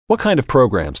What kind of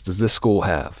programs does this school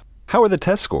have? How are the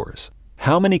test scores?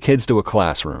 How many kids do a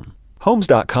classroom?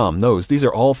 Homes.com knows these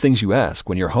are all things you ask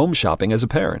when you're home shopping as a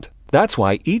parent. That's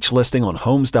why each listing on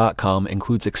Homes.com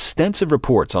includes extensive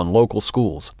reports on local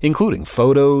schools, including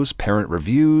photos, parent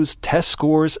reviews, test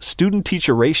scores,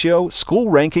 student-teacher ratio, school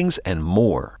rankings, and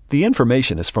more. The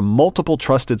information is from multiple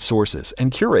trusted sources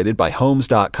and curated by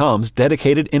Homes.com's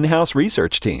dedicated in-house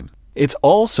research team. It's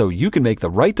all so you can make the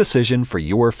right decision for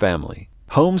your family.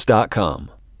 Homes.com.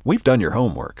 We've done your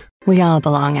homework. We all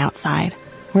belong outside.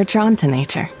 We're drawn to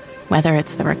nature, whether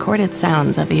it's the recorded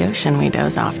sounds of the ocean we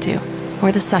doze off to,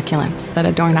 or the succulents that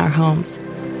adorn our homes.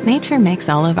 Nature makes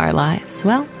all of our lives,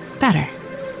 well, better.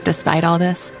 Despite all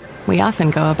this, we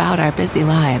often go about our busy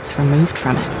lives removed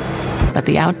from it. But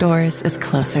the outdoors is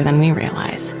closer than we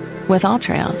realize. With All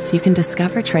Trails, you can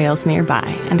discover trails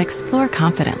nearby and explore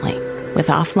confidently. With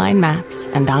offline maps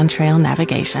and on-trail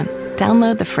navigation,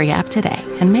 download the free app today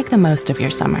and make the most of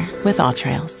your summer with All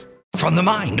Trails. From the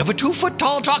mind of a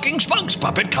 2-foot-tall talking spokes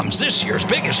puppet comes this year's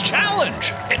biggest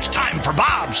challenge. It's time for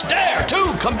Bob's Dare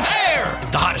to Compare,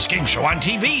 the hottest game show on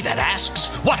TV that asks,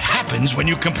 what happens when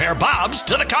you compare Bob's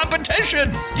to the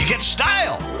competition? You get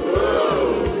style.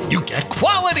 You get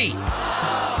quality.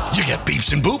 You get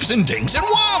beeps and boops and dings and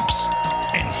whomps.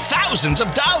 And thousands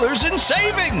of dollars in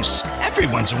savings.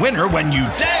 Everyone's a winner when you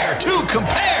dare to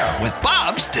compare with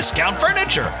Bob's Discount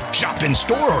Furniture. Shop in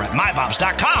store or at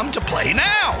mybobs.com to play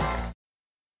now.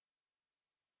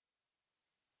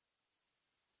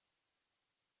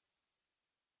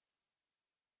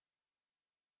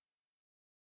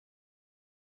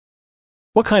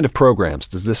 What kind of programs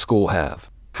does this school have?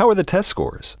 How are the test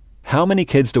scores? How many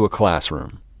kids do a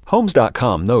classroom?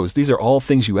 Homes.com knows these are all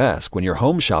things you ask when you're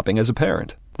home shopping as a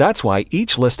parent. That's why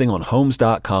each listing on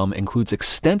Homes.com includes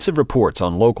extensive reports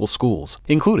on local schools,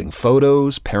 including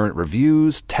photos, parent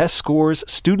reviews, test scores,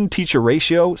 student-teacher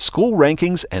ratio, school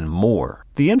rankings, and more.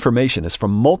 The information is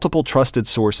from multiple trusted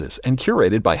sources and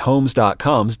curated by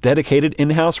Homes.com's dedicated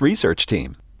in-house research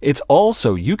team. It's all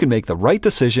so you can make the right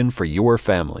decision for your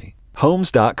family.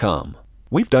 Homes.com.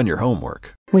 We've done your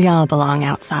homework. We all belong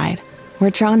outside. We're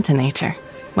drawn to nature,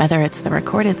 whether it's the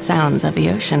recorded sounds of the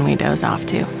ocean we doze off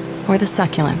to, or the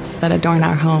succulents that adorn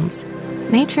our homes.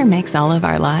 Nature makes all of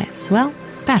our lives, well,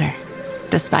 better.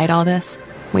 Despite all this,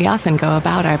 we often go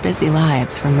about our busy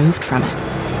lives removed from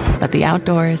it. But the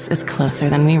outdoors is closer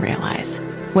than we realize.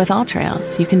 With All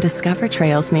Trails, you can discover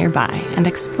trails nearby and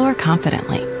explore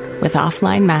confidently. With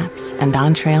offline maps and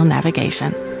on-trail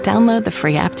navigation, download the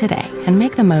free app today and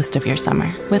make the most of your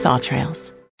summer with All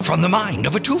Trails. From the mind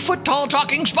of a 2-foot-tall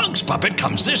talking spokes puppet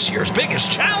comes this year's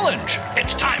biggest challenge.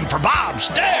 It's time for Bob's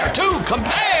Dare to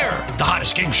Compare, the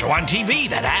hottest game show on TV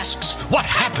that asks, what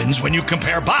happens when you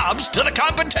compare Bob's to the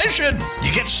competition?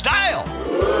 You get style.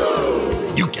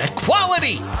 You get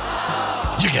quality.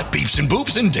 You get beeps and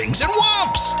boops and dings and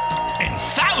whomps. And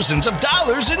thousands of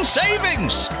dollars in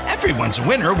savings. Everyone's a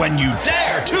winner when you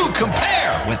dare to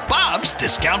compare with Bob's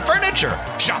Discount Furniture.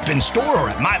 Shop in store or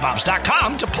at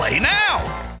mybobs.com to play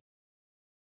now.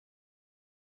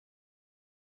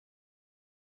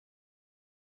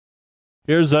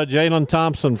 Here's Jaylon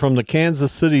Thompson from the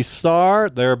Kansas City Star,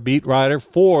 their beat writer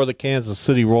for the Kansas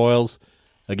City Royals.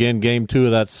 Again, Game 2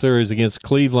 of that series against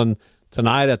Cleveland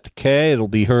tonight at the K. It'll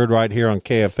be heard right here on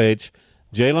KFH.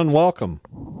 Jaylon, welcome.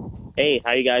 Hey,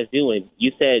 how you guys doing?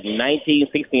 You said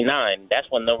 1969. That's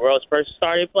when the Royals first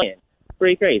started playing.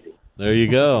 Pretty crazy. There you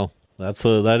go.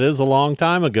 That is a long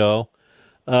time ago.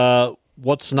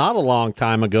 What's not a long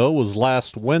time ago was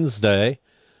last Wednesday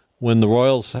when the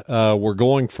Royals were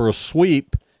going for a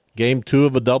sweep. Game 2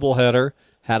 of a doubleheader,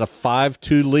 had a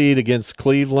 5-2 lead against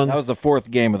Cleveland. That was the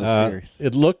fourth game of the series.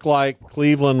 It looked like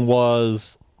Cleveland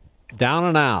was down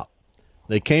and out.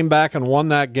 They came back and won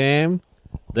that game.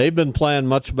 They've been playing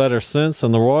much better since,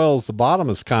 and the Royals, the bottom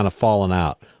has kind of fallen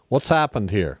out. What's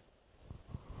happened here?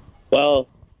 Well,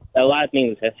 a lot of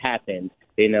things have happened.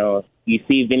 You know, you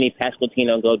see Vinny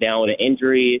Pasquantino go down with an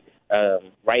injury,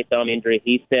 right thumb injury.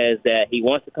 He says that he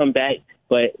wants to come back,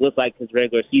 but it looks like his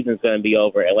regular season's going to be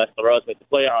over unless the Royals make the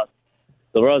playoffs.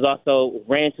 The Royals also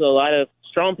ran into a lot of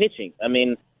strong pitching. I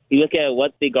mean, you look at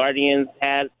what the Guardians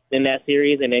had in that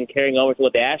series and then carrying over to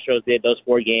what the Astros did those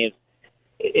 4 games.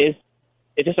 It's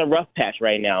just a rough patch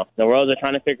right now. The Royals are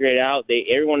trying to figure it out.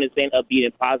 Everyone is saying upbeat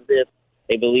and positive.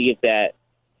 They believe that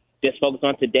just focus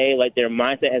on today like their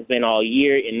mindset has been all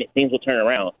year, and things will turn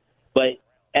around. But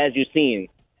as you've seen,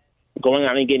 going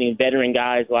out and getting veteran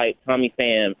guys like Tommy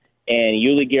Pham and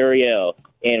Yuli Gurriel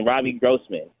and Robbie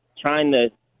Grossman, trying to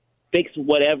fix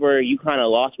whatever you kind of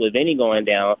lost with Vinny going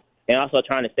down and also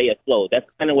trying to stay afloat. That's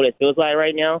kind of what it feels like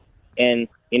right now. And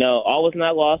all was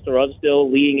not lost. The Royals are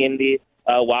still leading in the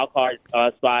wild card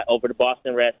spot over the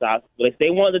Boston Red Sox. But they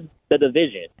won the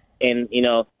division, and,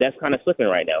 that's kind of slipping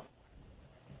right now.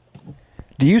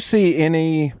 Do you see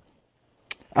any,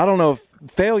 I don't know if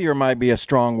failure might be a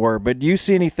strong word, but do you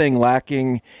see anything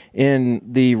lacking in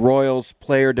the Royals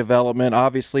player development?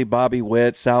 Obviously, Bobby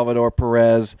Witt, Salvador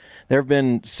Perez, there have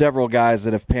been several guys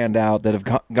that have panned out that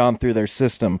have gone through their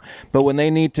system. But when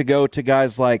they need to go to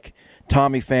guys like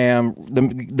Tommy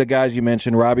Pham, the guys you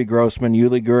mentioned, Robbie Grossman,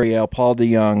 Yuli Gurriel, Paul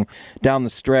DeYoung, down the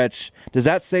stretch, does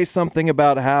that say something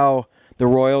about how the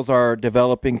Royals are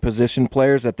developing position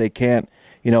players that they can't,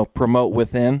 promote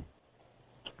within?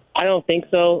 I don't think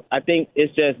so. I think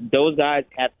it's just those guys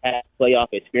have had playoff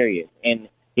experience. And,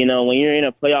 when you're in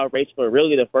a playoff race for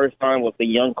really the first time with the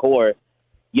young core,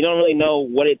 you don't really know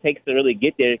what it takes to really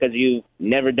get there because you've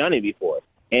never done it before.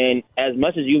 And as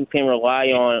much as you can rely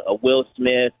on a Will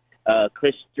Smith,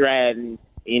 Chris Stratton,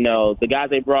 the guys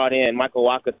they brought in, Michael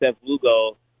Wacha, Seth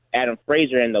Lugo, Adam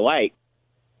Frazier, and the like,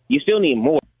 you still need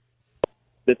more.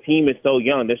 The team is so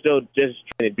young. They're still just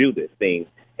trying to do this thing.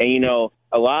 And,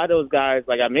 a lot of those guys,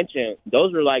 like I mentioned,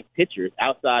 those are like pitchers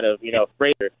outside of,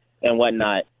 Frazier and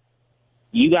whatnot.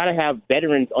 You got to have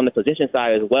veterans on the position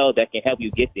side as well that can help you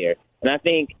get there. And I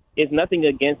think it's nothing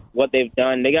against what they've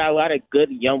done. They got a lot of good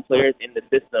young players in the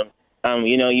system.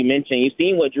 You mentioned you've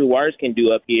seen what Drew Waters can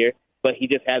do up here, but he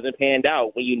just hasn't panned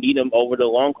out when you need him over the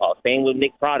long haul. Same with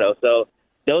Nick Prado. So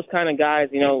those kind of guys,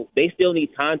 they still need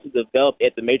time to develop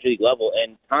at the major league level,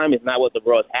 and time is not what the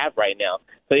Royals have right now.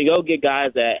 So you go get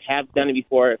guys that have done it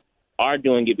before, are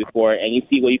doing it before, and you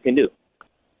see what you can do.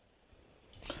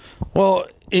 Well,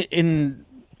 in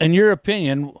your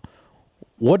opinion,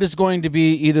 what is going to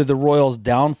be either the Royals'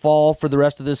 downfall for the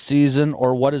rest of this season,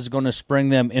 or what is going to spring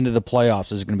them into the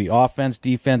playoffs? Is it going to be offense,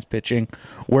 defense, pitching?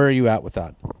 Where are you at with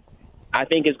that? I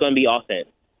think it's going to be offense.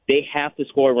 They have to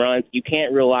score runs. You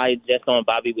can't rely just on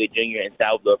Bobby Witt Jr. and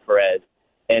Salvador Perez.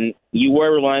 And you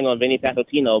were relying on Vinny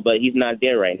Pasquantino, but he's not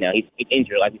there right now. He's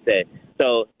injured, like you said.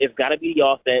 So it's got to be the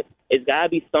offense. It's got to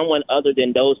be someone other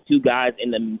than those two guys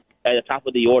at the top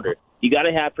of the order. You got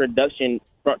to have production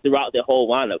throughout the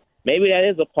whole lineup. Maybe that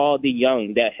is a Paul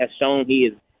DeYoung that has shown he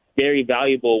is very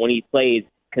valuable when he plays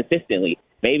consistently.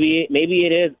 Maybe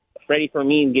it is Freddie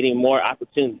Fermin getting more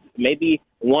opportunities. Maybe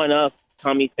one of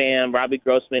Tommy Pham, Robbie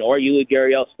Grossman, or Yuli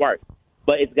Gurriel Sparks.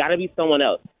 But it's got to be someone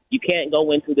else. You can't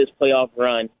go into this playoff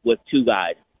run with two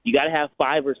guys. You got to have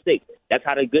 5 or 6. That's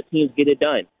how the good teams get it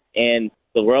done. And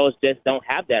the Royals just don't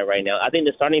have that right now. I think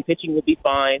the starting pitching will be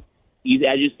fine.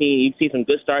 As you've seen, you see some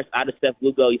good starts out of Seth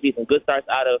Lugo. You see some good starts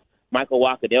out of Michael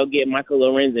Wacha. They'll get Michael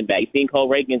Lorenzen back. You've seen Cole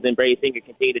Reagans and Brady Singer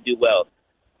continue to do well.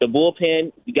 The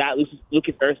bullpen, you got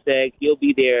Lucas Ersteg. He'll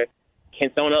be there. Can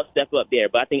someone else step up there?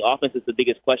 But I think offense is the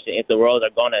biggest question if the Royals are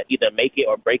going to either make it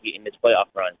or break it in this playoff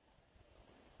run.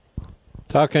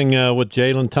 Talking with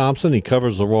Jaylon Thompson, he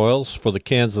covers the Royals for the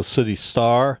Kansas City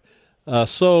Star.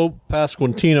 So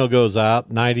Pasquantino goes out,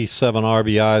 97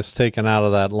 RBIs taken out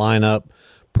of that lineup.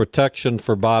 Protection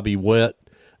for Bobby Witt.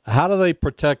 How do they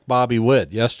protect Bobby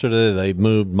Witt? Yesterday they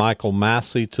moved Michael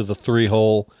Massey to the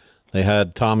 3-hole. They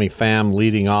had Tommy Pham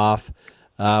leading off.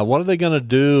 What are they going to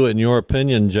do, in your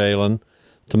opinion, Jaylon,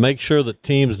 to make sure that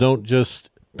teams don't just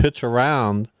pitch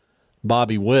around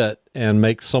Bobby Witt and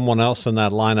make someone else in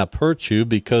that lineup hurt you?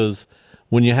 Because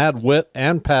when you had Witt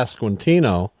and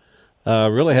Pasquantino,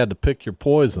 really had to pick your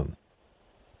poison.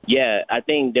 Yeah, I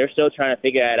think they're still trying to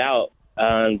figure that out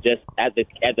just at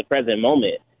the present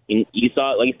moment. And you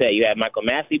saw, like you said, you had Michael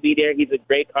Massey be there. He's a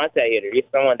great contact hitter. He's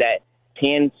someone that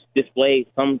can display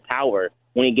some power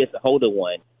when he gets a hold of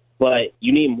one. But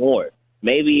you need more.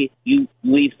 Maybe you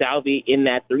leave Salvi in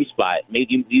that 3 spot.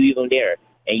 Maybe you leave him there.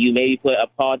 And you maybe put a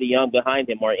Paul DeYoung behind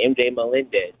him or MJ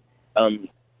Melendez.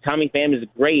 Tommy Pham is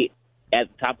great at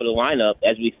the top of the lineup,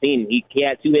 as we've seen. He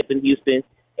had 2 hits in Houston,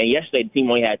 and yesterday the team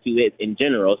only had 2 hits in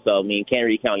general. So, can't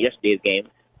really count yesterday's game.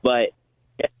 But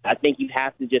I think you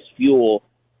have to just fuel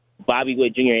Bobby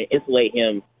Witt Jr. and insulate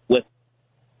him with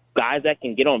guys that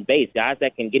can get on base, guys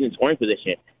that can get in scoring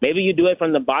position. Maybe you do it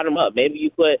from the bottom up. Maybe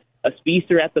you put a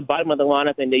speedster at the bottom of the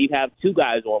lineup, and then you have 2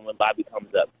 guys on when Bobby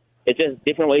comes up. It's just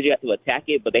different ways you have to attack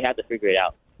it, but they have to figure it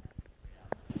out.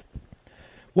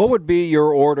 What would be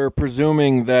your order,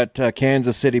 presuming that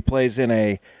Kansas City plays in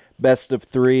a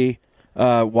best-of-3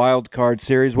 wild card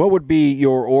series? What would be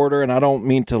your order? And I don't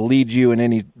mean to lead you in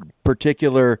any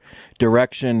particular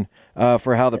direction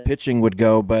for how the pitching would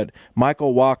go, but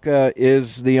Michael Wacha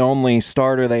is the only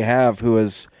starter they have who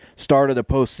has started a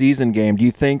postseason game. Do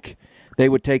you think they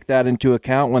would take that into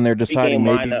account when they're deciding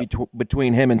maybe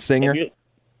between him and Singer?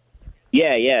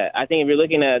 Yeah. I think if you're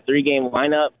looking at a 3-game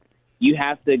lineup, you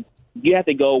have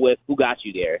to go with who got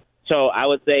you there. So I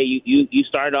would say you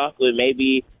start off with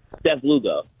maybe Seth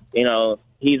Lugo. You know,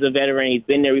 he's a veteran. He's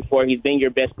been there before. He's been your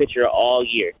best pitcher all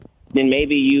year. Then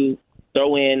maybe you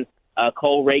throw in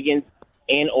Cole Reagans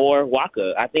and or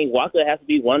Waka. I think Waka has to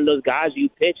be one of those guys you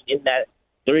pitch in that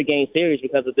 3-game series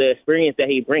because of the experience that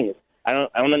he brings. I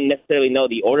don't necessarily know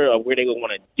the order of where they would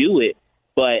want to do it,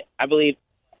 but I believe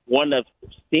one of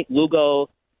Lugo,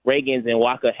 Reagans, and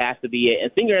Waka has to be it.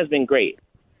 And Singer has been great.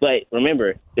 But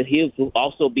remember, that he will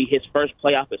also be his first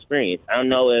playoff experience. I don't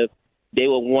know if they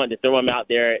will want to throw him out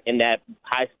there in that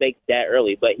high stakes that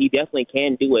early, but he definitely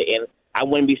can do it. And I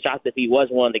wouldn't be shocked if he was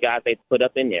one of the guys they put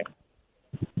up in there.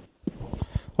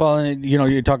 Well, and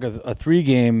you talk a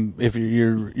 3-game. If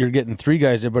you're getting 3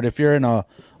 guys there, but if you're in a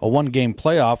 1-game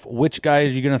playoff, which guy are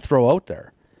you going to throw out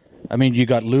there? I mean, you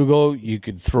got Lugo. You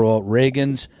could throw out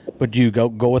Reagans, but do you go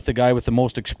with the guy with the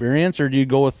most experience, or do you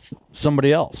go with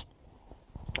somebody else?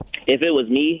 If it was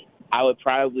me, I would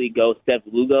probably go Seth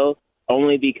Lugo,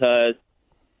 only because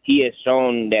he has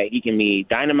shown that he can be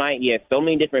dynamite. He has so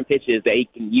many different pitches that he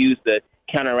can use to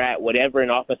counteract whatever an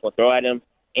offense will throw at him.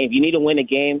 And if you need to win a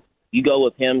game, you go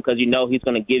with him because you know he's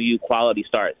going to give you quality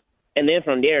starts. And then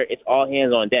from there, it's all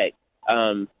hands on deck.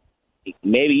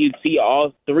 Maybe you'd see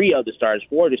all 3 of the starters,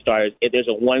 4 of the starters, if there's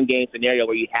a 1-game scenario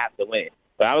where you have to win.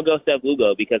 But I would go Seth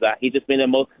Lugo because he's just been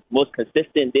the most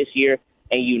consistent this year,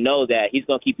 and you know that he's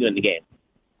going to keep you in the game.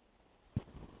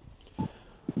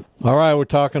 All right, we're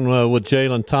talking with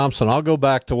Jaylon Thompson. I'll go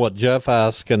back to what Jeff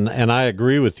asked, and I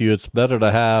agree with you. It's better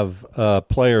to have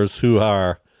players who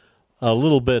are a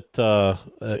little bit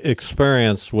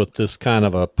experienced with this kind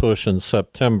of a push in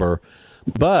September.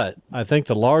 But I think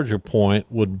the larger point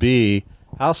would be,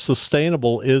 how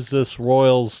sustainable is this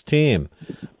Royals team?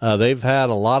 They've had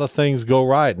a lot of things go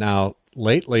right. Now,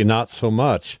 lately, not so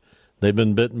much. They've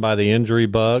been bitten by the injury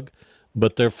bug,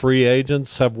 but their free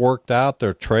agents have worked out.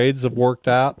 Their trades have worked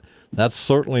out. That's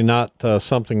certainly not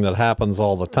something that happens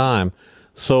all the time.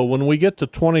 So when we get to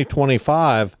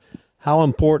 2025, how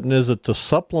important is it to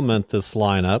supplement this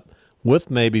lineup with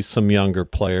maybe some younger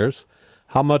players?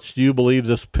 How much do you believe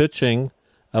this pitching,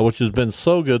 which has been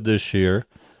so good this year,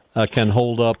 can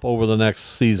hold up over the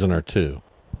next season or 2?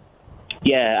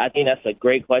 Yeah, I think that's a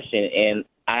great question, and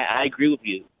I agree with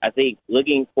you. I think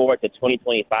looking forward to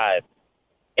 2025,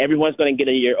 everyone's going to get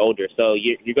a year older. So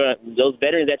you're going to, those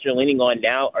veterans that you're leaning on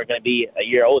now are going to be a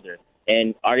year older.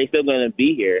 And are they still going to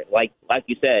be here? Like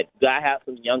you said, you got to have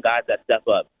some young guys that step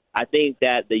up. I think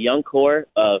that the young core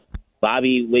of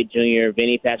Bobby Witt Jr.,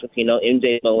 Vinny Pasquantino,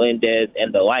 MJ Melendez,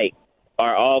 and the like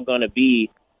are all going to be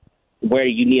where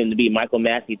you need them to be. Michael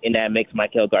Massey, and that makes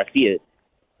Michael Garcia.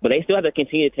 But they still have to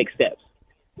continue to take steps.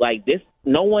 Like this,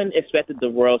 no one expected the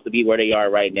Royals to be where they are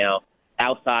right now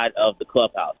outside of the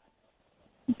clubhouse.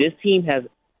 This team has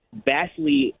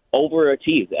vastly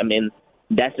overachieved. I mean,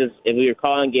 that's just, if we were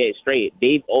calling it straight,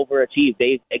 they've overachieved.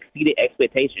 They've exceeded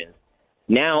expectations.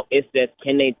 Now it's just,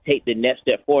 can they take the next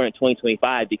step forward in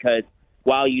 2025? Because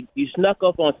while you snuck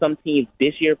up on some teams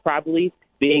this year, probably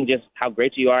being just how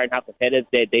great you are and how competitive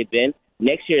that they've been,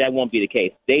 next year that won't be the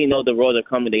case. They know the Royals are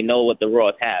coming. They know what the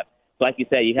Royals have. So like you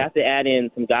said, you have to add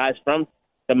in some guys from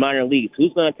the minor leagues.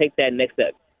 Who's going to take that next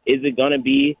step? Is it going to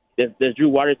be, does Drew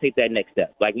Waters take that next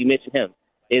step? Like we mentioned him.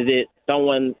 Is it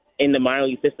someone in the minor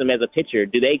league system as a pitcher?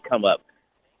 Do they come up?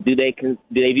 Do they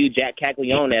view Jack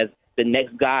Caglione as the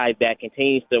next guy that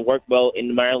continues to work well in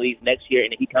the minor leagues next year,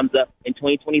 and if he comes up in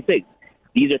 2026?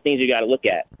 These are things you got to look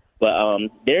at. But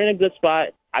they're in a good spot,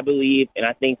 I believe, and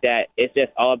I think that it's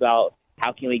just all about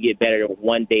how can we get better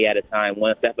one day at a time,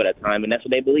 one step at a time, and that's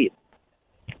what they believe.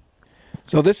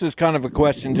 So this is kind of a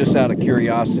question just out of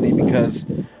curiosity, because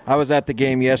I was at the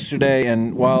game yesterday,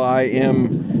 and while I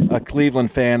am a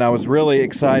Cleveland fan, I was really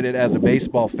excited as a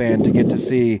baseball fan to get to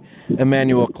see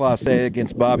Emmanuel Clase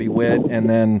against Bobby Witt, and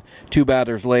then 2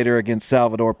 batters later against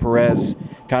Salvador Perez,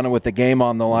 kind of with the game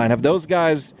on the line. Have those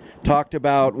guys talked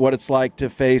about what it's like to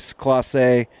face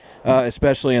Clase,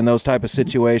 especially in those type of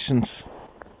situations?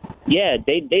 Yeah,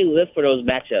 they live for those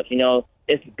matchups. You know,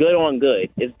 it's good on good.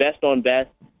 It's best on best.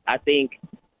 I think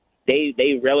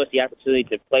they relish the opportunity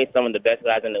to play some of the best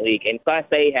guys in the league. And Class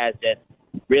A has just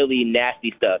really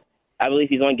nasty stuff. I believe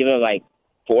he's only given like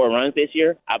 4 runs this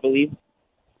year, I believe.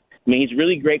 I mean, he's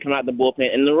really great coming out the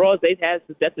bullpen. And the Royals, they've had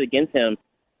success against him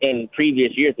in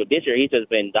previous years, but this year he's just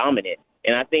been dominant.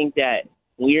 And I think that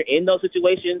when you're in those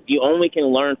situations, you only can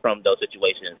learn from those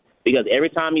situations. Because every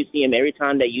time you see him, every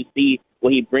time that you see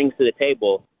what he brings to the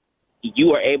table,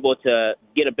 you are able to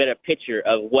get a better picture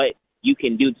of what you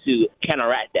can do to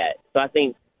counteract that. So I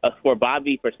think for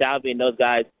Bobby, for Salvi, and those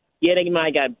guys, Yeah, they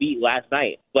might have got beat last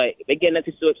night, but if they get in that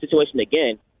situation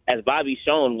again, as Bobby's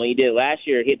shown when he did last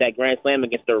year, hit that grand slam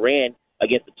against Durant,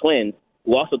 against the Twins,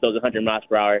 who also throws 100 miles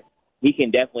per hour, he can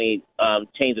definitely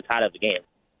change the tide of the game.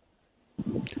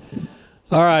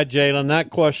 All right, Jaylon, that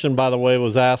question, by the way,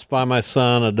 was asked by my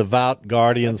son, a devout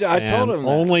Guardians I fan, told him that.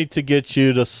 only to get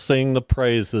you to sing the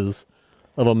praises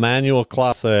of Emmanuel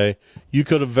Clase. You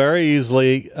could have very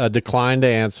easily declined to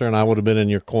answer, and I would have been in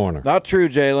your corner. Not true,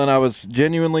 Jaylon. I was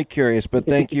genuinely curious, but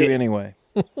thank you anyway.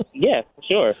 Yeah,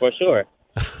 for sure.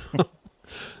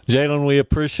 Jaylon, we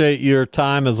appreciate your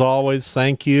time as always.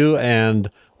 Thank you, and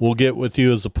we'll get with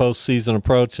you as the postseason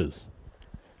approaches.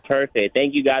 Perfect.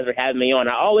 Thank you guys for having me on.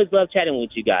 I always love chatting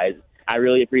with you guys. I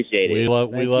really appreciate it. We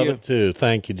love it too.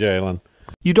 Thank you, Jaylon.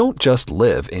 You don't just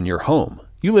live in your home.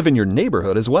 You live in your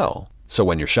neighborhood as well. So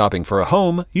when you're shopping for a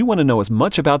home, you want to know as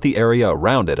much about the area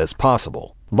around it as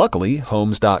possible. Luckily,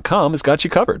 Homes.com has got you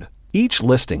covered. Each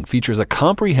listing features a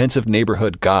comprehensive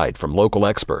neighborhood guide from local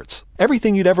experts.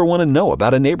 Everything you'd ever want to know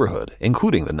about a neighborhood,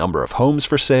 including the number of homes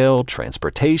for sale,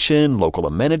 transportation, local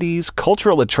amenities,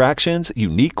 cultural attractions,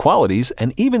 unique qualities,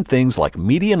 and even things like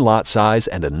median lot size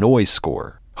and a noise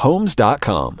score.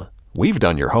 Homes.com. We've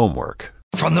done your homework.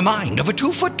 From the mind of a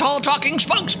 2-foot-tall talking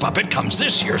spokes puppet comes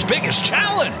this year's biggest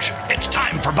challenge. It's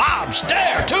time for Bob's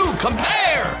Dare to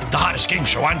Compare, the hottest game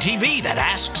show on TV that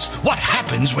asks, what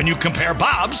happens when you compare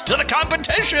Bob's to the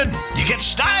competition? You get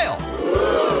style.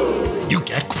 You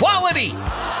get quality.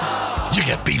 You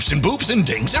get beeps and boops and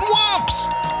dings and whomps.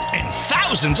 And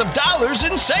thousands of dollars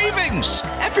in savings.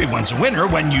 Everyone's a winner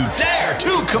when you dare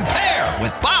to compare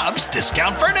with Bob's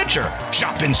Discount Furniture.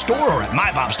 Shop in store or at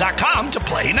mybobs.com to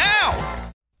play now.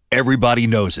 Everybody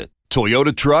knows it.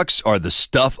 Toyota trucks are the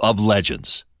stuff of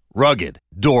legends. Rugged,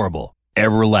 durable,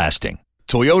 everlasting.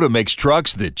 Toyota makes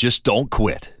trucks that just don't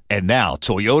quit. And now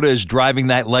Toyota is driving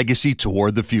that legacy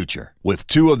toward the future with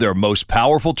two of their most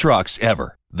powerful trucks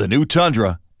ever, the new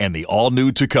Tundra and the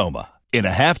all-new Tacoma. In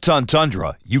a half-ton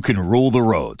Tundra, you can rule the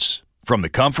roads. From the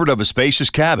comfort of a spacious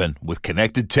cabin with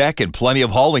connected tech and plenty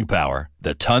of hauling power,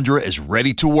 the Tundra is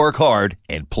ready to work hard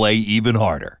and play even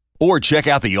harder. Or check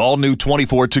out the all-new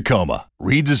 24 Tacoma,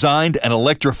 redesigned and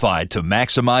electrified to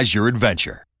maximize your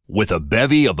adventure. With a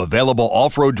bevy of available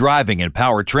off-road driving and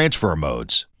power transfer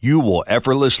modes, you will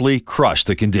effortlessly crush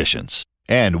the conditions.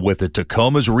 And with the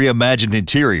Tacoma's reimagined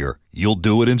interior, you'll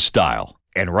do it in style.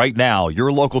 And right now,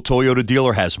 your local Toyota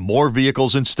dealer has more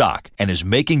vehicles in stock and is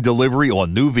making delivery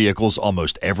on new vehicles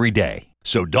almost every day.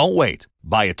 So don't wait.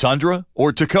 Buy a Tundra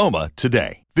or Tacoma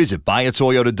today. Visit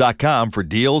buyatoyota.com for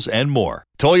deals and more.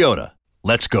 Toyota,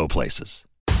 let's go places.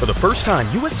 For the first time,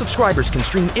 U.S. subscribers can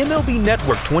stream MLB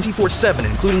Network 24/7,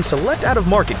 including select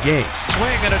out-of-market games.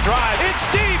 Swing and a drive.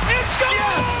 It's deep. It's gone.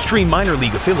 Yes! Stream minor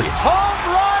league affiliates.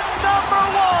 Home run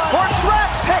 #1 or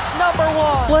draft pick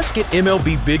 #1. Plus, get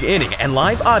MLB Big Inning and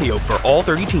live audio for all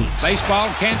 30 teams. Baseball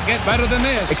can't get better than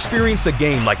this. Experience the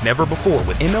game like never before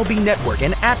with MLB Network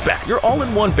and @Bat, your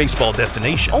all-in-one baseball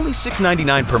destination. Only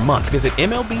 $6.99 per month. Visit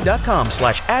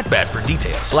MLB.com/@Bat for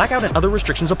details. Blackout and other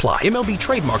restrictions apply. MLB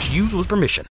trademarks used with permission.